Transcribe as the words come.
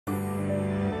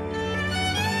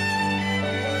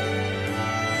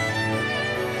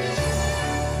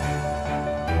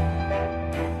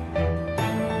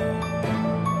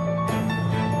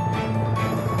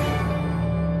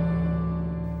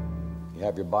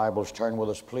have your Bibles, turn with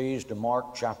us please to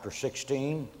Mark chapter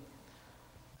 16,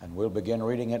 and we'll begin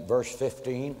reading at verse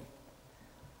 15.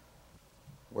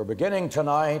 We're beginning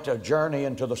tonight a journey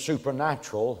into the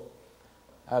supernatural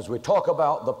as we talk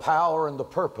about the power and the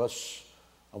purpose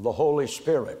of the Holy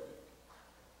Spirit.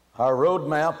 Our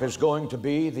roadmap is going to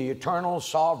be the eternal,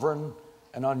 sovereign,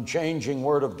 and unchanging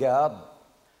Word of God,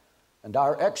 and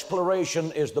our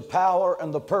exploration is the power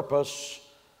and the purpose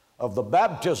of the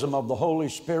baptism of the Holy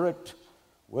Spirit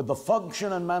with the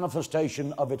function and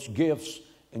manifestation of its gifts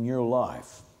in your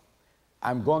life.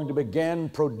 I'm going to begin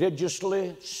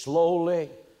prodigiously, slowly,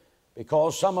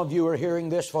 because some of you are hearing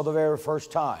this for the very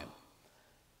first time.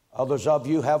 Others of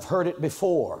you have heard it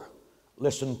before.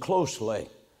 Listen closely.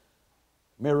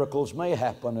 Miracles may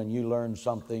happen and you learn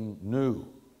something new.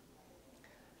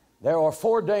 There are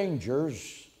 4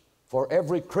 dangers for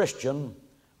every Christian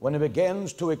when he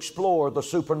begins to explore the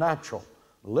supernatural.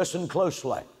 Listen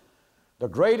closely. The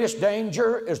greatest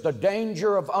danger is the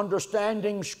danger of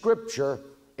understanding Scripture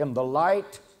in the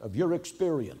light of your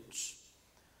experience.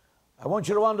 I want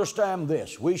you to understand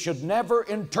this. We should never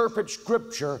interpret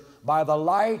Scripture by the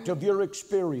light of your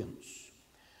experience.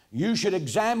 You should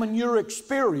examine your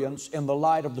experience in the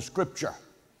light of the Scripture.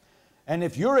 And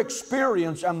if your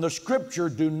experience and the Scripture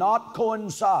do not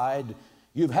coincide,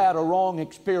 you've had a wrong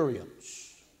experience.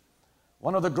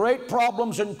 One of the great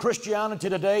problems in Christianity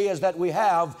today is that we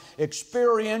have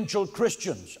experiential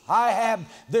Christians. I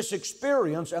have this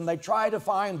experience, and they try to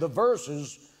find the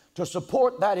verses to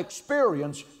support that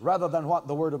experience rather than what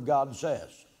the Word of God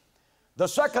says. The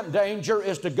second danger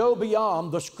is to go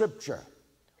beyond the Scripture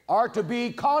or to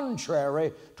be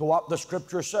contrary to what the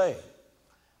Scriptures say.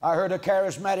 I heard a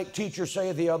charismatic teacher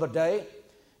say the other day,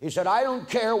 he said, I don't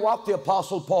care what the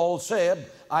Apostle Paul said,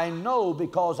 I know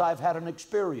because I've had an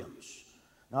experience.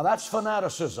 Now that's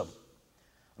fanaticism.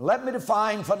 Let me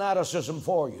define fanaticism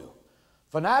for you.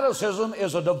 Fanaticism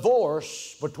is a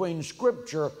divorce between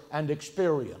Scripture and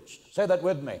experience. Say that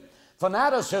with me.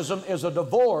 Fanaticism is a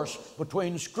divorce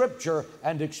between Scripture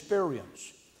and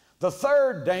experience. The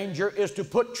third danger is to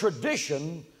put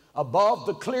tradition above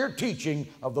the clear teaching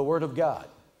of the Word of God.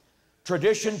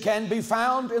 Tradition can be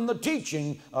found in the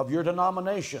teaching of your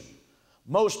denomination.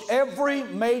 Most every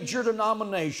major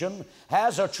denomination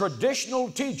has a traditional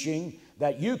teaching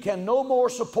that you can no more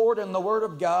support in the Word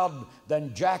of God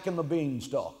than Jack and the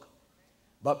Beanstalk.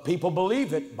 But people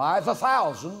believe it by the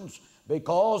thousands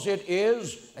because it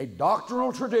is a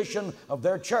doctrinal tradition of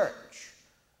their church.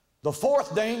 The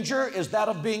fourth danger is that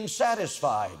of being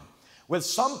satisfied with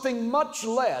something much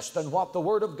less than what the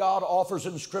Word of God offers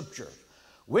in Scripture.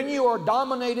 When you are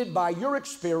dominated by your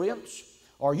experience,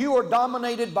 or you are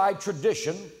dominated by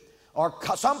tradition, or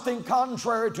something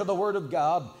contrary to the Word of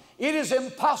God, it is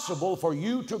impossible for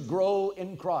you to grow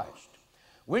in Christ.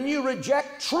 When you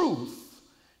reject truth,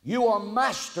 you are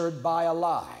mastered by a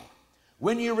lie.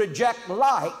 When you reject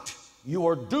light, you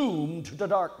are doomed to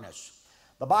darkness.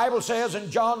 The Bible says in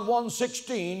John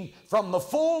 1:16, from the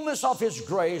fullness of His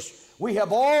grace, we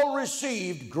have all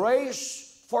received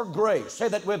grace for grace. Say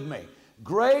that with me.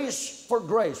 Grace for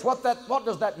grace. What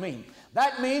does that mean?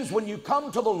 That means when you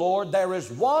come to the Lord, there is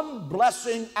one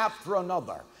blessing after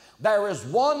another. There is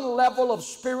one level of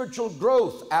spiritual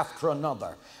growth after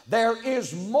another. There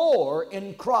is more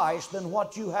in Christ than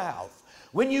what you have.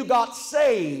 When you got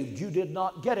saved, you did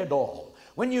not get it all.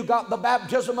 When you got the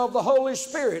baptism of the Holy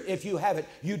Spirit, if you have it,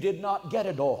 you did not get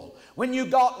it all. When you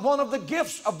got one of the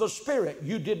gifts of the Spirit,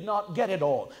 you did not get it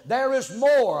all. There is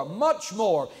more, much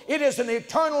more. It is an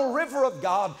eternal river of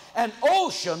God, an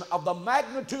ocean of the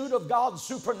magnitude of God's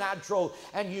supernatural,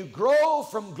 and you grow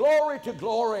from glory to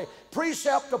glory,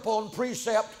 precept upon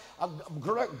precept,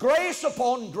 grace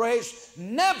upon grace,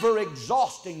 never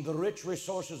exhausting the rich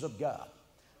resources of God.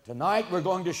 Tonight we're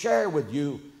going to share with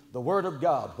you the Word of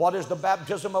God. What is the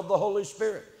baptism of the Holy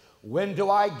Spirit? When do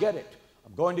I get it?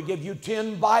 I'm going to give you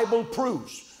 10 Bible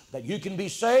proofs that you can be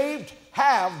saved,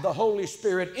 have the Holy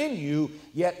Spirit in you,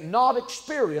 yet not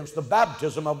experience the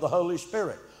baptism of the Holy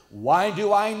Spirit. Why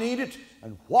do I need it?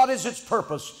 And what is its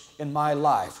purpose in my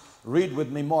life? Read with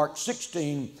me Mark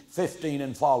 16:15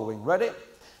 and following. Ready?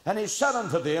 And He said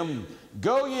unto them,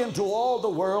 go ye into all the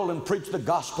world and preach the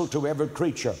gospel to every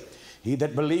creature. He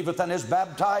that believeth and is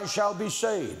baptized shall be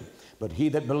saved, but he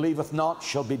that believeth not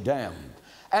shall be damned.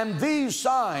 And these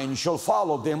signs shall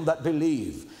follow them that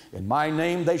believe. In my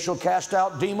name they shall cast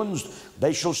out demons.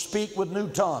 They shall speak with new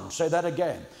tongues. Say that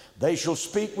again. They shall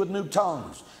speak with new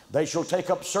tongues. They shall take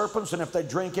up serpents, and if they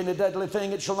drink any deadly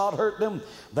thing, it shall not hurt them.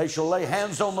 They shall lay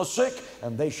hands on the sick,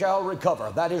 and they shall recover.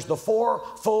 That is the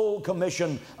fourfold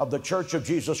commission of the Church of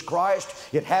Jesus Christ.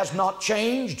 It has not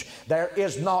changed. There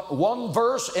is not one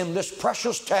verse in this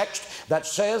precious text that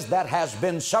says that has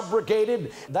been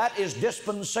subrogated. That is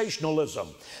dispensationalism.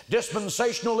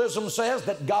 Dispensationalism says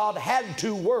that God had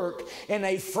to work in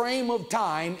a frame of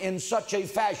time in such a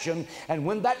fashion, and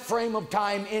when that frame of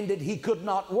time ended, He could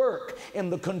not work in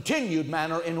the continued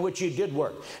manner in which He did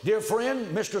work. Dear friend,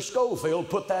 Mr. Schofield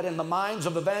put that in the minds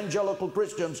of evangelical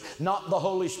Christians, not the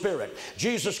Holy Spirit.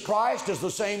 Jesus Christ is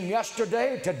the same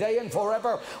yesterday, today, and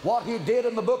forever. What He did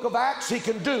in the book of Acts, He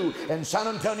can do in San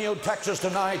Antonio, Texas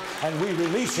tonight, and we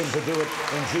release Him to do it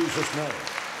in Jesus' name.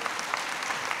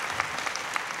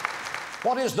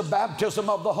 What is the baptism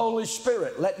of the Holy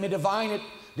Spirit? Let me define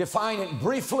it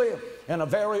briefly in a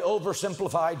very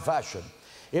oversimplified fashion.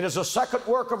 It is a second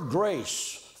work of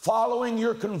grace following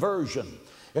your conversion,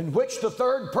 in which the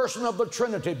third person of the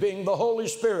Trinity, being the Holy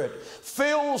Spirit,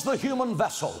 fills the human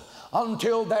vessel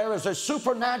until there is a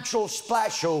supernatural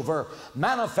splashover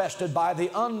manifested by the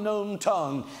unknown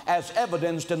tongue, as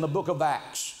evidenced in the book of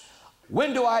Acts.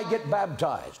 When do I get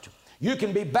baptized? You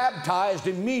can be baptized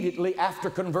immediately after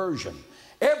conversion.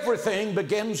 Everything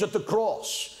begins at the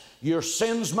cross. Your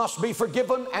sins must be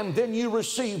forgiven, and then you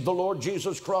receive the Lord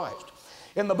Jesus Christ.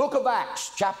 In the book of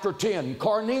Acts, chapter 10,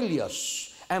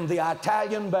 Cornelius and the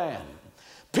Italian band.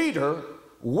 Peter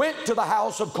went to the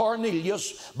house of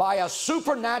Cornelius by a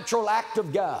supernatural act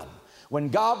of God. When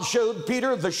God showed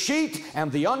Peter the sheet and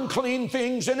the unclean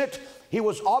things in it, He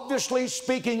was obviously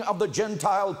speaking of the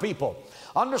Gentile people.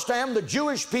 Understand, the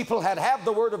Jewish people had had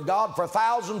the Word of God for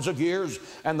thousands of years,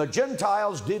 and the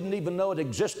Gentiles didn't even know it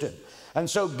existed. And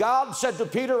so God said to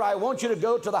Peter, I want you to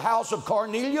go to the house of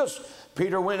Cornelius.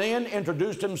 Peter went in,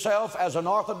 introduced himself as an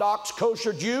Orthodox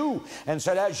kosher Jew, and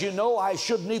said, as you know, I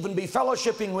shouldn't even be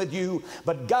fellowshipping with you,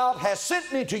 but God has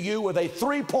sent me to you with a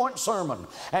 3-point sermon.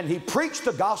 And he preached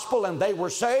the gospel, and they were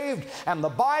saved. And the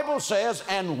Bible says,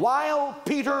 and while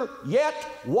Peter yet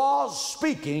was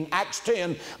speaking, Acts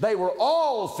 10, they were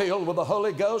all filled with the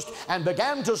Holy Ghost and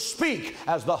began to speak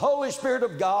as the Holy Spirit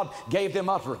of God gave them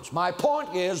utterance. My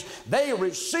point is, they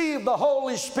received the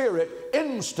Holy Spirit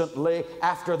instantly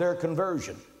after their conversion.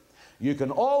 You can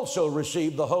also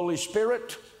receive the Holy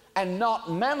Spirit and not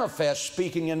manifest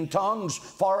speaking in tongues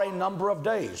for a number of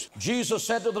days. Jesus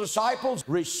said to the disciples,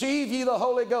 receive ye the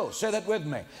Holy Ghost. Say that with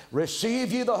me.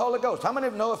 Receive ye the Holy Ghost. How many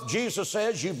of you know if Jesus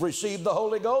says you've received the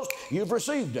Holy Ghost, you've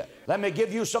received it? Let me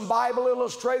give you some Bible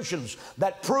illustrations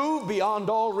that prove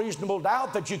beyond all reasonable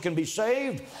doubt that you can be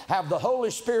saved, have the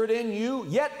Holy Spirit in you,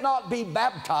 yet not be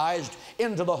baptized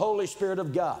into the Holy Spirit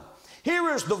of God.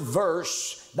 Here is the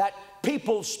verse that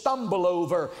people stumble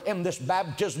over in this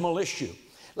baptismal issue.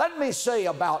 Let me say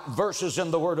about verses in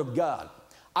the Word of God.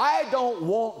 I don't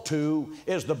want to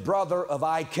is the brother of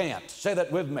I can't. Say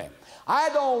that with me. I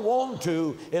don't want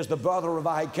to is the brother of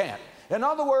I can't. In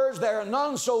other words, there are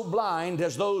none so blind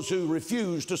as those who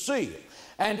refuse to see.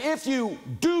 And if you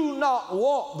do not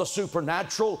want the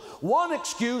supernatural, one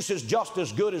excuse is just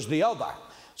as good as the other.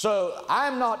 So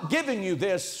I'm not giving you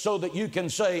this so that you can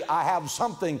say I have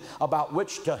something about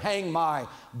which to hang my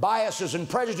biases and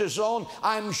prejudices on.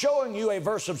 I'm showing you a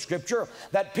verse of Scripture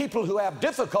that people who have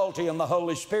difficulty in the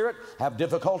Holy Spirit have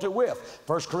difficulty with.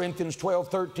 1 Corinthians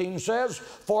 12:13 says,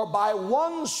 for by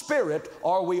one Spirit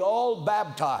are we all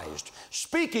baptized,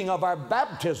 speaking of our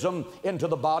baptism into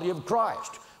the body of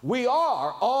Christ. We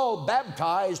are all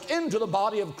baptized into the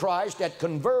body of Christ at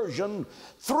conversion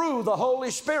through the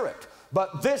Holy Spirit.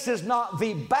 But this is not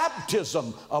the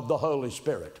baptism of the Holy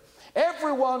Spirit.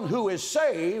 Everyone who is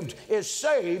saved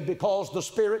because the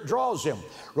Spirit draws him.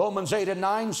 Romans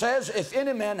 8:9 says, if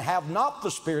any man have not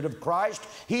the Spirit of Christ,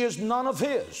 he is none of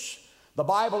his. The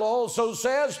Bible also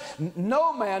says,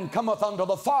 no man cometh unto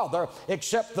the Father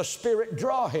except the Spirit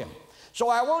draw him. So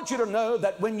I want you to know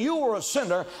that when you were a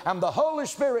sinner and the Holy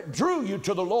Spirit drew you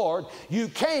to the Lord, you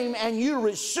came and you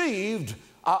received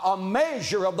a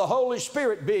measure of the Holy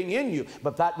Spirit being in you,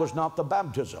 but that was not the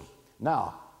baptism.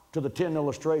 Now, to the 10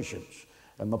 illustrations.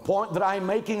 And the point that I'm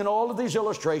making in all of these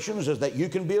illustrations is that you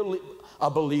can be a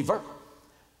believer.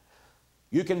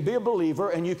 You can be a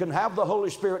believer and you can have the Holy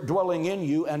Spirit dwelling in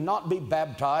you and not be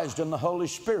baptized in the Holy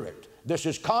Spirit. This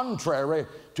is contrary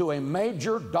to a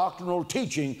major doctrinal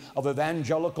teaching of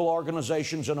evangelical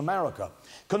organizations in America.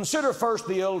 Consider first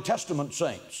the Old Testament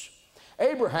saints.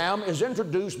 Abraham is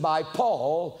introduced by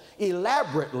Paul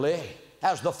elaborately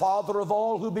as the father of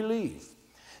all who believe.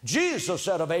 Jesus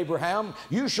said of Abraham,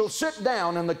 you shall sit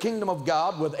down in the kingdom of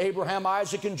God with Abraham,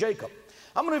 Isaac, and Jacob.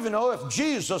 How many of you know if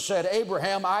Jesus said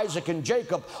Abraham, Isaac, and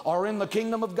Jacob are in the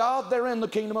kingdom of God, they're in the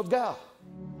kingdom of God?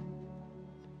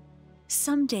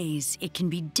 Some days it can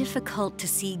be difficult to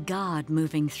see God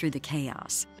moving through the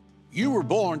chaos. You were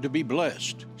born to be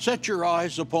blessed. Set your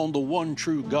eyes upon the one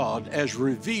true God as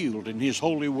revealed in His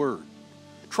holy word.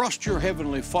 Trust your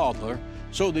Heavenly Father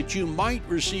so that you might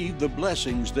receive the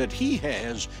blessings that He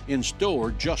has in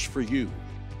store just for you.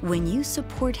 When you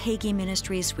support Hagee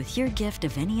Ministries with your gift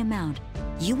of any amount,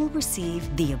 you will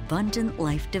receive the Abundant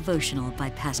Life Devotional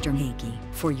by Pastor Hagee.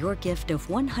 For your gift of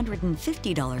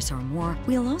 $150 or more,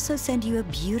 we'll also send you a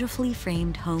beautifully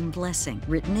framed home blessing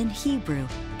written in Hebrew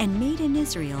and made in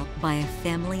Israel by a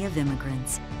family of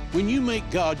immigrants. When you make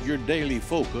God your daily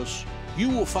focus, you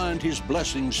will find His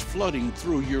blessings flooding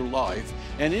through your life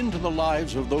and into the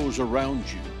lives of those around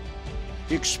you.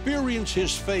 Experience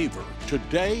His favor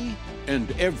today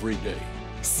and every day.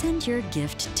 Send your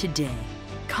gift today.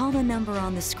 Call the number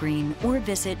on the screen or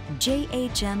visit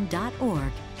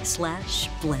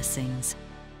jhm.org/blessings.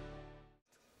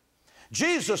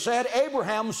 Jesus said,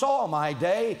 Abraham saw my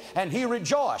day and he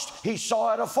rejoiced. He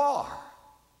saw it afar.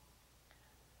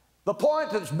 The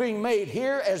point that's being made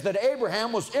here is that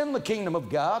Abraham was in the kingdom of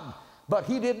God, but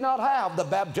he did not have the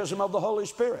baptism of the Holy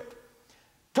Spirit.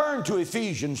 Turn to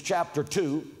Ephesians chapter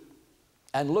 2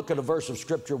 and look at a verse of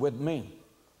Scripture with me.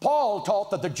 Paul taught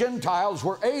that the Gentiles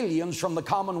were aliens from the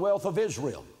commonwealth of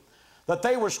Israel, that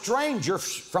they were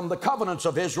strangers from the covenants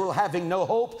of Israel, having no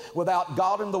hope without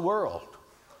God in the world.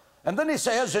 And then he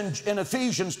says in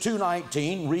Ephesians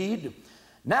 2:19, read,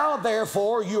 now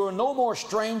therefore you are no more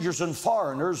strangers and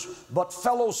foreigners, but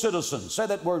fellow citizens. Say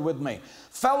that word with me.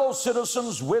 Fellow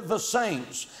citizens with the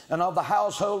saints and of the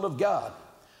household of God.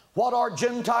 What are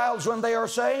Gentiles when they are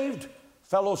saved?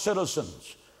 Fellow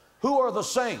citizens. Who are the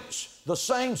saints? The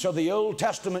saints are the Old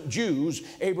Testament Jews,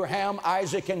 Abraham,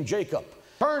 Isaac, and Jacob.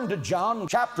 Turn to John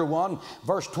chapter 1,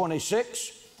 verse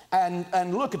 26,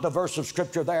 and look at the verse of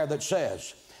Scripture there that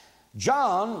says,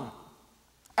 John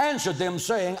answered them,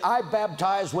 saying, I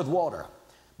baptize with water,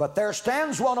 but there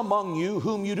stands one among you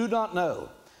whom you do not know,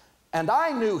 and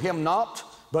I knew him not.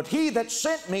 But he that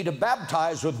sent me to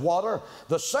baptize with water,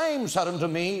 the same said unto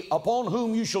me, upon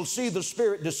whom you shall see the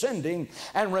Spirit descending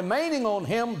and remaining on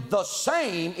him, the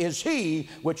same is he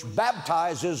which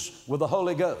baptizes with the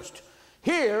Holy Ghost.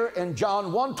 Here in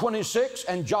John 1:26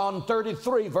 and John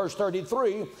 33, verse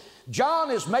 33, John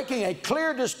is making a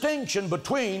clear distinction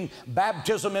between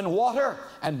baptism in water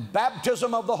and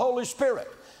baptism of the Holy Spirit.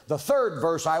 The third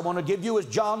verse I want to give you is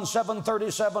John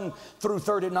 7:37 through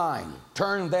 39.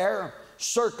 Turn there.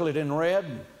 Circle it in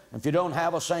red. If you don't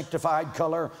have a sanctified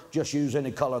color, just use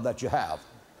any color that you have.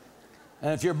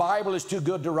 And if your Bible is too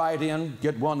good to write in,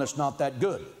 get one that's not that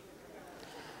good.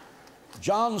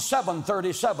 John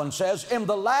 7:37 says, in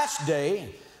the last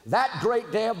day, that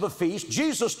great day of the feast,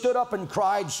 Jesus stood up and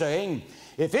cried, saying,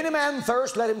 if any man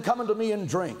thirst, let him come unto me and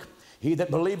drink. He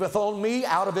that believeth on me,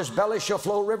 out of his belly shall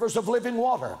flow rivers of living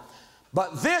water.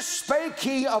 But this spake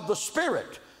he of the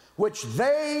Spirit, which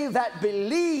they that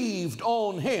believed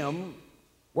on him,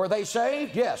 were they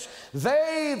saved? Yes.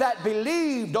 They that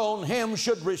believed on him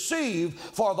should receive,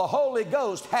 for the Holy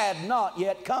Ghost had not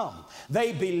yet come.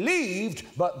 They believed,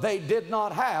 but they did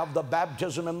not have the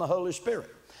baptism in the Holy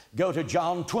Spirit. Go to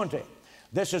John 20.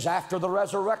 This is after the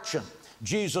resurrection.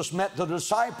 Jesus met the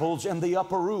disciples in the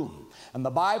upper room. And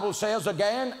the Bible says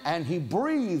again, and he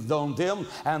breathed on them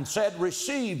and said,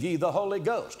 receive ye the Holy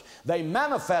Ghost. They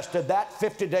manifested that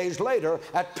 50 days later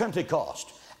at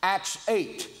Pentecost. Acts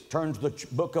 8. Turn to the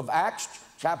book of Acts,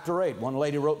 chapter 8. One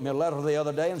lady wrote me a letter the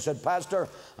other day and said, Pastor,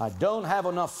 I don't have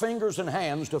enough fingers and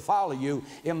hands to follow you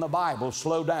in the Bible.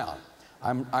 Slow down.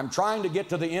 I'm trying to get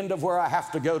to the end of where I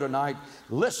have to go tonight.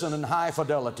 Listen in high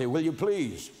fidelity, will you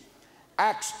please?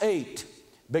 Acts 8,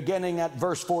 beginning at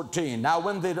verse 14. Now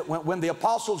when the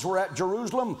apostles were at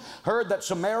Jerusalem, heard that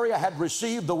Samaria had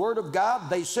received the word of God,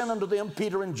 they sent unto them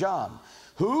Peter and John,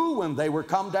 who, when they were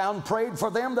come down, prayed for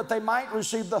them that they might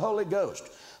receive the Holy Ghost.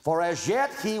 For as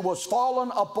yet he was fallen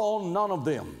upon none of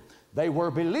them. They were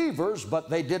believers,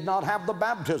 but they did not have the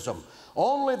baptism.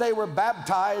 Only they were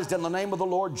baptized in the name of the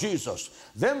Lord Jesus.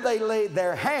 Then they laid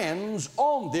their hands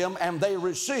on them, and they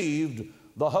received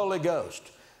the Holy Ghost.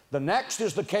 The next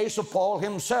is the case of Paul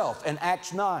himself in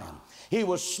Acts 9. He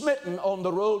was smitten on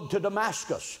the road to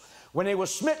Damascus. When he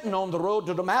was smitten on the road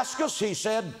to Damascus, he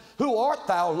said, who art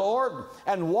thou, Lord,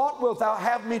 and what wilt thou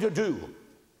have me to do?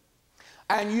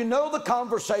 And you know the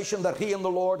conversation that he and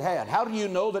the Lord had. How do you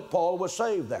know that Paul was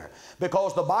saved there?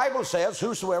 Because the Bible says,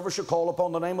 whosoever shall call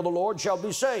upon the name of the Lord shall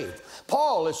be saved.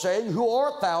 Paul is saying, who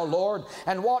art thou, Lord,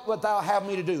 and what wilt thou have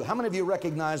me to do? How many of you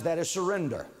recognize that as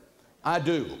surrender? I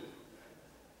do.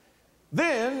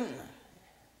 Then,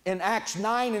 in Acts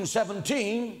 9 and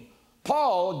 17,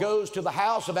 Paul goes to the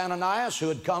house of Ananias, who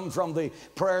had come from the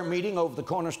prayer meeting over the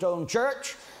Cornerstone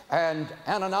Church. And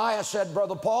Ananias said,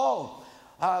 Brother Paul,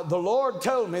 the Lord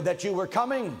told me that you were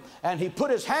coming. And he put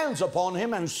his hands upon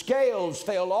him, and scales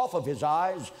fell off of his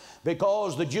eyes,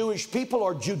 because the Jewish people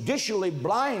are judicially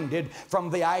blinded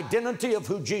from the identity of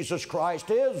who Jesus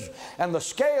Christ is. And the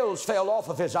scales fell off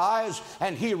of his eyes,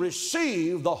 and he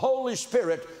received the Holy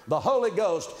Spirit, the Holy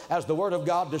Ghost, as the Word of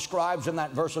God describes in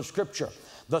that verse of Scripture.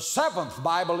 The seventh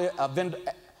Bible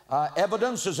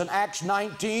evidence is in Acts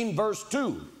 19, verse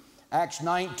 2. Acts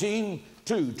 19,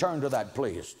 2. Turn to that,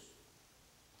 please.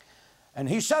 And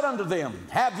he said unto them,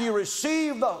 have you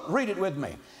received read it with me,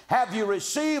 have you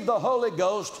received the Holy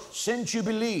Ghost since you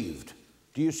believed?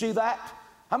 Do you see that?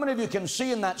 How many of you can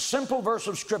see in that simple verse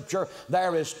of Scripture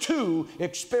there is two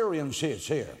experiences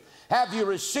here? Have you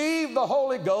received the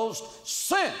Holy Ghost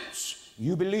since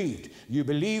you believed? You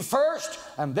believed first,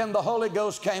 and then the Holy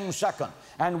Ghost came second.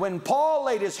 And when Paul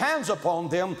laid his hands upon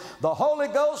them, the Holy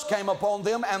Ghost came upon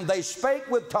them, and they spake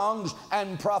with tongues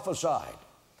and prophesied.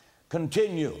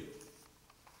 Continue.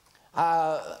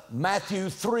 Matthew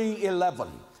 3:11.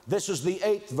 This is the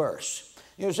 8th verse.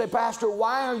 You say, Pastor,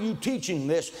 why are you teaching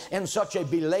this in such a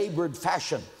belabored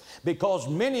fashion? Because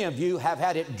many of you have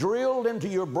had it drilled into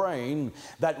your brain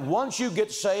that once you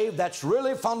get saved, that's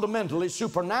really fundamentally,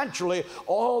 supernaturally,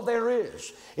 all there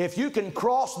is. If you can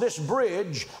cross this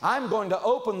bridge, I'm going to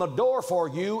open the door for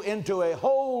you into a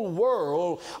whole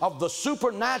world of the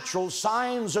supernatural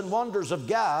signs and wonders of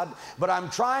God, but I'm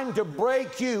trying to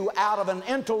break you out of an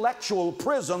intellectual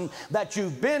prison that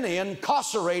you've been in,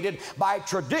 carcerated by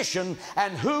tradition,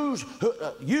 and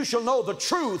you shall know the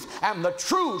truth, and the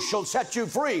truth shall set you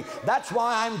free. That's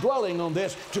why I'm dwelling on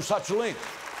this to such length.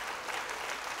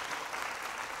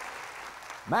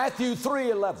 Matthew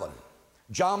 3:11.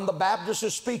 John the Baptist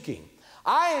is speaking.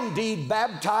 I indeed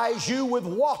baptize you with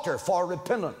water for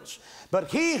repentance,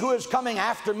 but he who is coming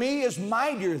after me is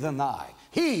mightier than I.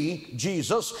 He,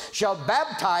 Jesus, shall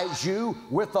baptize you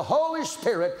with the Holy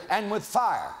Spirit and with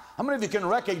fire. How many of you can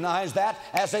recognize that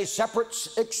as a separate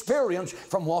experience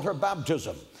from water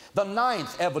baptism? The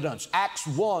 9th evidence, Acts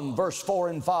 1, verse 4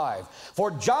 and 5.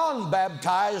 For John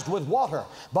baptized with water,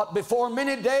 but before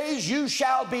many days you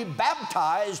shall be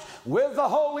baptized with the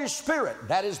Holy Spirit.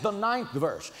 That is the 9th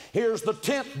verse. Here's the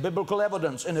 10th biblical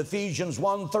evidence in Ephesians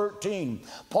 1:13.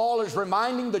 Paul is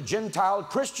reminding the Gentile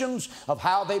Christians of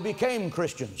how they became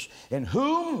Christians, in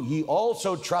whom ye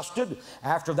also trusted,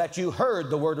 after that you heard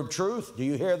the word of truth. Do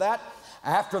you hear that?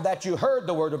 After that you heard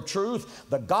the word of truth,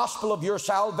 the gospel of your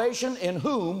salvation, in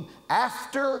whom,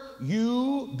 after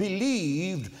you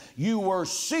believed, you were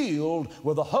sealed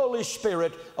with the Holy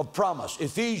Spirit of promise.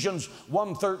 Ephesians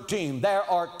 1:13. There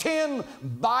are 10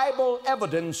 Bible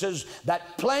evidences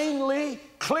that plainly,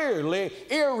 clearly,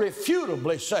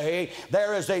 irrefutably say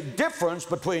there is a difference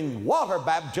between water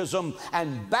baptism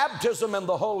and baptism in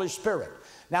the Holy Spirit.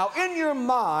 Now, in your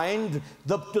mind,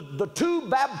 the two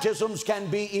baptisms can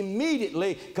be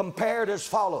immediately compared as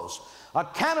follows. A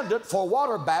candidate for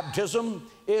water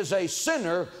baptism is a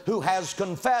sinner who has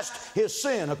confessed his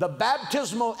sin. The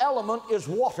baptismal element is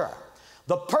water.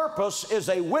 The purpose is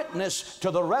a witness to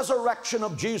the resurrection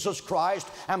of Jesus Christ,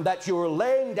 and that you are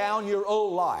laying down your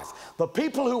old life. The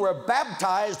people who were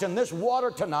baptized in this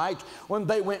water tonight, when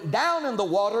they went down in the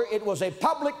water, it was a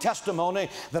public testimony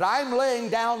that I'm laying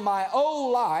down my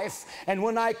old life, and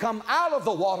when I come out of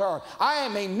the water, I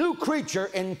am a new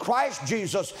creature in Christ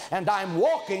Jesus, and I'm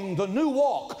walking the new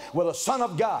walk with the Son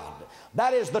of God.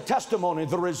 That is the testimony.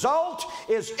 The result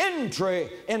is entry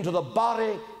into the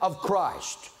body of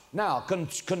Christ. Now,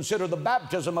 consider the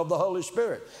baptism of the Holy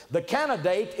Spirit. The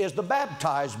candidate is the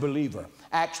baptized believer.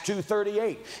 Acts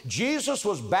 2:38. Jesus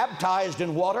was baptized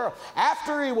in water.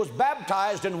 After he was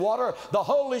baptized in water, the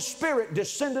Holy Spirit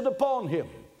descended upon him.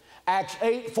 Acts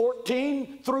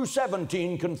 8:14 through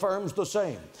 17 confirms the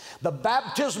same. The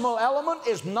baptismal element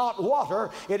is not water,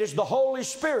 it is the Holy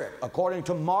Spirit, according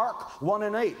to Mark 1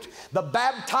 and 8. The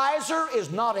baptizer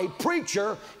is not a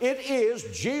preacher, it is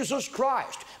Jesus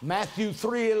Christ. Matthew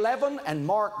 3:11 and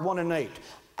Mark 1 and 8.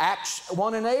 Acts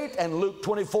 1 and 8 and Luke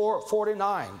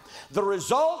 24:49. The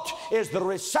result is the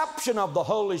reception of the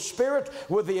Holy Spirit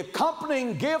with the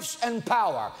accompanying gifts and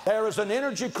power. There is an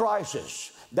energy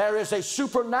crisis. There is a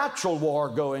supernatural war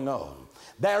going on.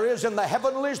 There is in the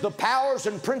heavenlies the powers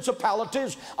and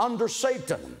principalities under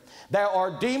Satan. There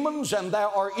are demons and there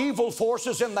are evil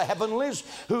forces in the heavenlies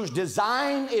whose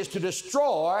design is to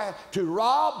destroy, to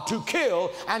rob, to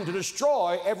kill, and to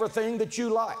destroy everything that you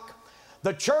like.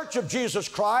 The church of Jesus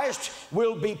Christ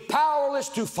will be powerless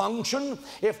to function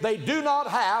if they do not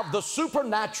have the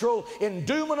supernatural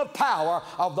endowment of power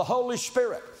of the Holy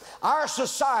Spirit. Our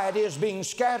society is being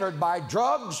scattered by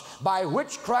drugs, by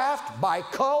witchcraft, by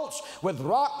cults, with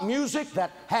rock music that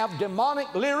have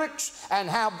demonic lyrics and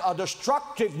have a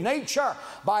destructive nature,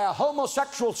 by a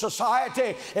homosexual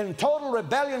society in total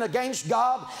rebellion against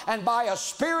God, and by a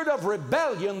spirit of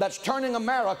rebellion that's turning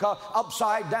America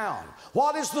upside down.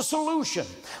 What is the solution?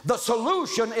 The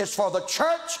solution is for the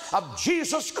church of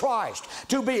Jesus Christ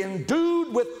to be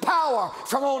endued with power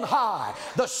from on high,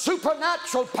 the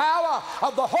supernatural power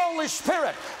of the Holy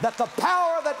Spirit, that the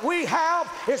power that we have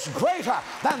is greater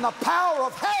than the power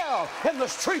of hell in the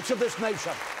streets of this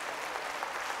nation.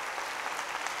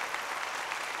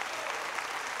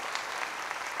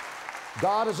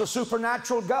 God is a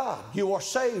supernatural God. You are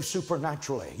saved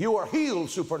supernaturally. You are healed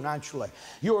supernaturally.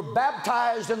 You are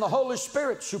baptized in the Holy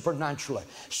Spirit supernaturally.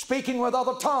 Speaking with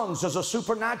other tongues is a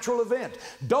supernatural event.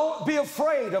 Don't be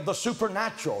afraid of the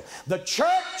supernatural. The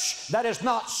church that is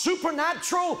not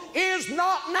supernatural is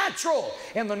not natural.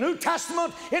 In the New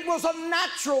Testament, it was a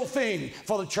natural thing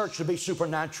for the church to be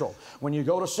supernatural. When you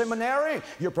go to seminary,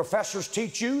 your professors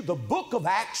teach you the book of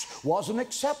Acts was an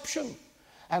exception.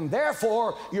 And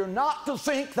therefore, you're not to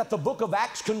think that the book of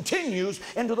Acts continues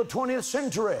into the 20th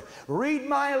century. Read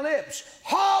my lips.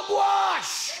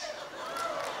 Hogwash!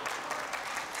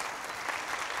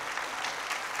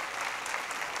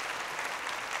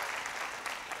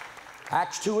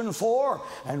 Acts 2 and 4,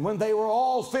 and when they were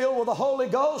all filled with the Holy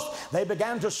Ghost, they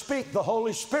began to speak the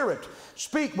Holy Spirit.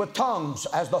 Speak with tongues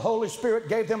as the Holy Spirit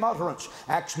gave them utterance.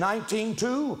 Acts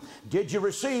 19:2, did you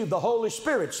receive the Holy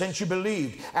Spirit since you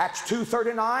believed? Acts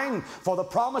 2:39, for the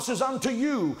promises unto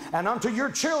you and unto your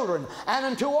children and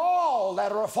unto all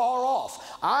that are afar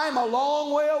off. I'm a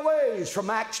long way away from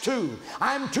Acts 2.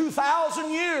 I'm 2,000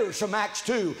 years from Acts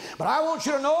 2. But I want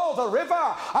you to know the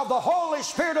river of the Holy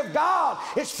Spirit of God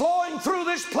is flowing through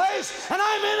this place, and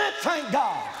I'm in it, thank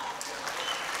God.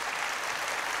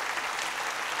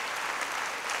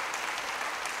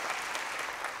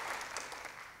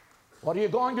 What are you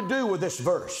going to do with this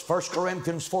verse? 1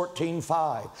 Corinthians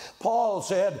 14:5. Paul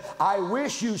said, I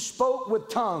wish you spoke with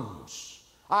tongues.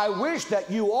 I wish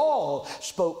that you all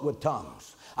spoke with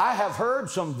tongues. I have heard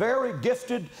some very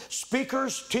gifted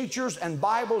speakers, teachers, and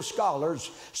Bible scholars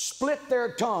split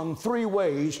their tongue 3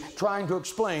 ways trying to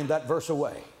explain that verse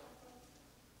away.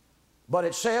 But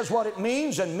it says what it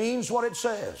means and means what it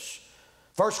says.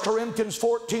 1 Corinthians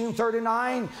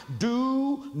 14:39,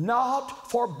 do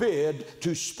not forbid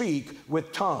to speak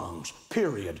with tongues,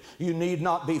 period. You need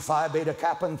not be Phi Beta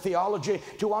Kappa in theology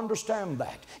to understand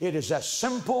that. It is as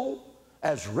simple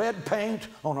as red paint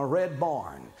on a red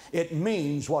barn. It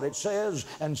means what it says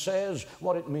and says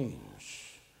what it means.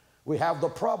 We have the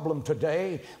problem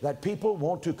today that people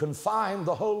want to confine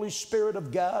the Holy Spirit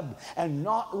of God and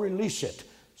not release it.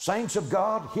 Saints of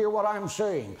God, hear what I'm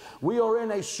saying. We are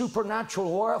in a supernatural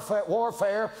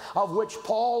warfare of which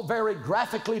Paul very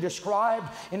graphically described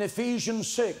in Ephesians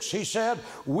 6. He said,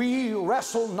 we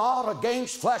wrestle not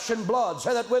against flesh and blood.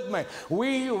 Say that with me.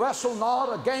 We wrestle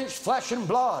not against flesh and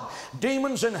blood.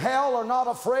 Demons in hell are not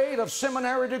afraid of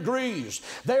seminary degrees.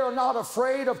 They are not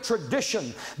afraid of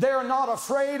tradition. They are not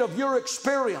afraid of your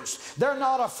experience. They're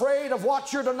not afraid of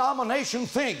what your denomination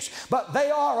thinks. But they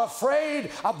are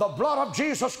afraid of the blood of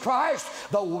Jesus Christ,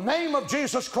 the name of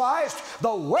Jesus Christ,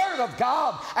 the Word of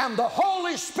God, and the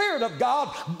Holy Spirit of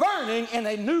God burning in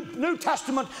a New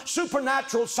Testament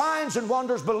supernatural signs and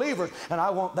wonders believers. And I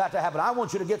want that to happen. I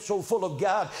want you to get so full of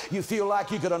God you feel like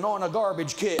you could anoint a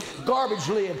garbage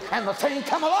lid and the thing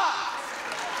come alive.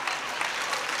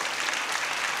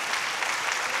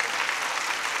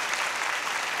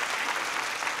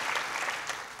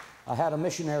 I had a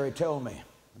missionary tell me,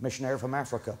 a missionary from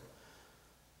Africa,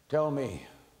 tell me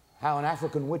how an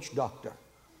African witch doctor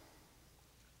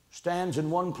stands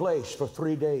in one place for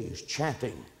 3 days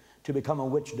chanting to become a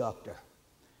witch doctor,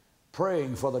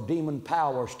 praying for the demon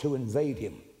powers to invade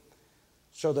him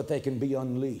so that they can be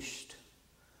unleashed,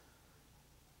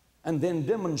 and then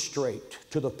demonstrate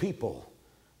to the people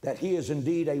that he is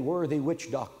indeed a worthy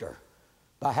witch doctor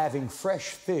by having fresh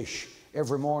fish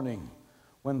every morning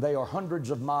when they are hundreds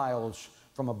of miles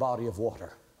from a body of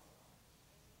water.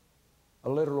 A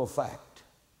literal fact.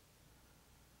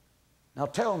 Now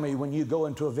tell me, when you go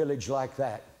into a village like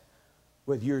that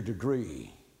with your degree,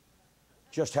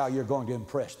 just how you're going to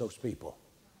impress those people.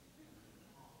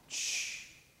 Shh.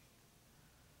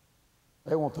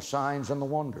 They want the signs and the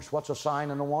wonders. What's a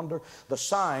sign and a wonder? The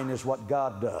sign is what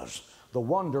God does. The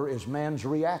wonder is man's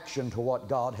reaction to what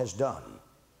God has done.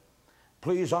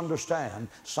 Please understand,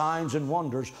 signs and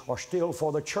wonders are still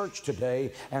for the church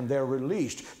today, and they're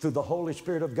released through the Holy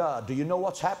Spirit of God. Do you know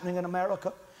what's happening in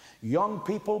America? Young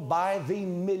people by the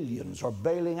millions are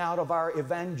bailing out of our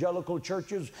evangelical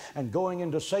churches and going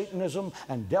into Satanism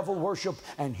and devil worship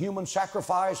and human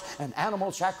sacrifice and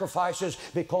animal sacrifices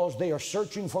because they are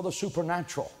searching for the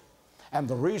supernatural. And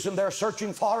the reason they're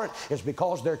searching for it is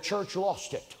because their church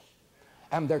lost it.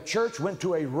 And their church went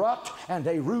to a rut and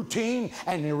a routine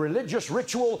and a religious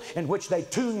ritual in which they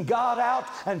tuned God out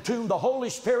and tuned the Holy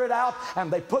Spirit out,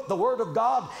 and they put the Word of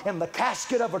God in the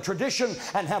casket of a tradition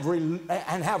and have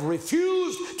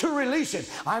refused to release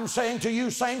it. I'm saying to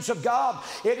you, saints of God,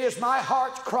 it is my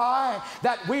heart's cry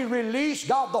that we release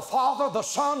God the Father, the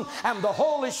Son, and the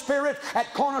Holy Spirit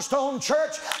at Cornerstone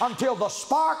Church until the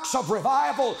sparks of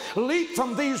revival leap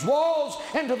from these walls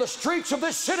into the streets of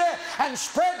this city and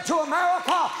spread to America.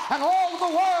 And all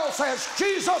the world says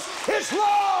Jesus is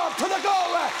Lord, to the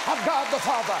glory of God the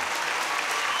Father.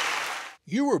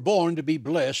 You were born to be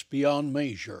blessed beyond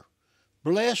measure,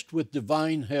 blessed with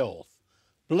divine health,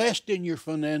 blessed in your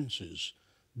finances,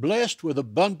 blessed with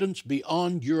abundance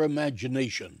beyond your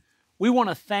imagination. We want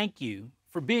to thank you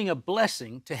for being a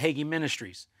blessing to Hagee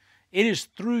Ministries. It is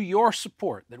through your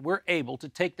support that we're able to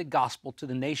take the gospel to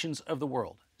the nations of the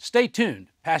world. Stay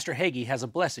tuned. Pastor Hagee has a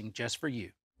blessing just for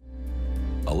you.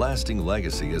 A lasting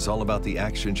legacy is all about the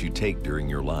actions you take during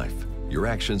your life. Your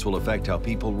actions will affect how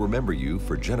people remember you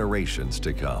for generations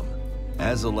to come.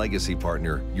 As a legacy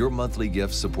partner, your monthly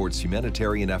gift supports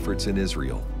humanitarian efforts in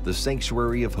Israel, the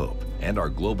Sanctuary of Hope, and our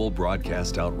global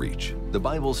broadcast outreach. The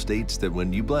Bible states that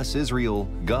when you bless Israel,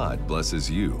 God blesses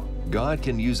you. God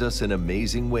can use us in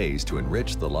amazing ways to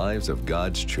enrich the lives of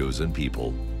God's chosen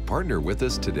people. Partner with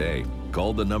us today.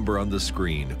 Call the number on the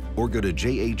screen or go to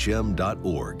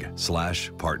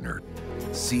jhm.org/partner.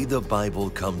 See the Bible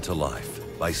come to life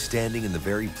by standing in the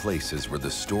very places where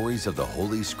the stories of the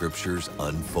Holy Scriptures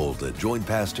unfolded. Join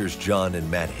Pastors John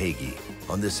and Matt Hagee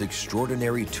on this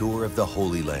extraordinary tour of the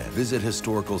Holy Land. Visit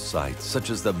historical sites such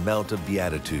as the Mount of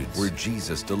Beatitudes, where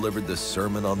Jesus delivered the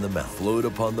Sermon on the Mount, float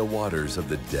upon the waters of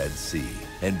the Dead Sea,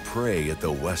 and pray at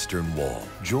the Western Wall.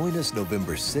 Join us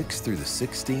November 6th through the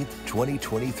 16th,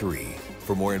 2023.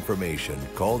 For more information,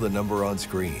 call the number on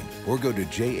screen or go to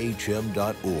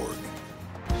jhm.org.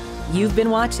 You've been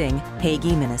watching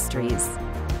Hagee Ministries.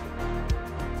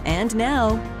 And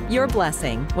now, your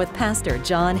blessing with Pastor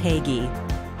John Hagee.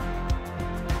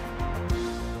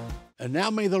 And now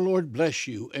may the Lord bless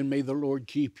you, and may the Lord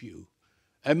keep you.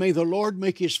 And may the Lord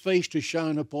make his face to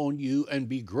shine upon you and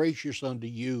be gracious unto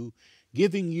you,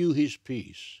 giving you his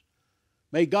peace.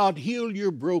 May God heal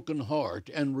your broken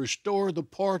heart and restore the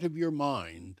part of your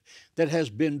mind that has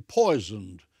been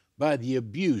poisoned by the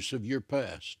abuse of your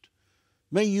past.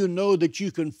 May you know that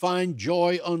you can find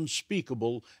joy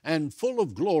unspeakable and full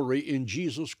of glory in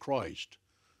Jesus Christ.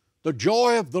 The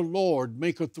joy of the Lord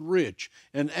maketh rich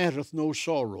and addeth no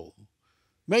sorrow.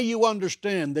 May you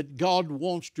understand that God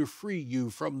wants to free you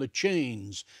from the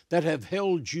chains that have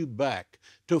held you back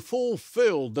to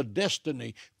fulfill the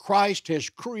destiny Christ has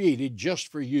created just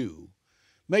for you.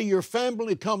 May your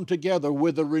family come together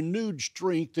with a renewed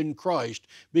strength in Christ,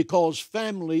 because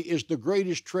family is the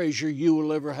greatest treasure you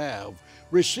will ever have.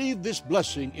 Receive this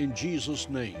blessing in Jesus'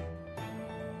 name.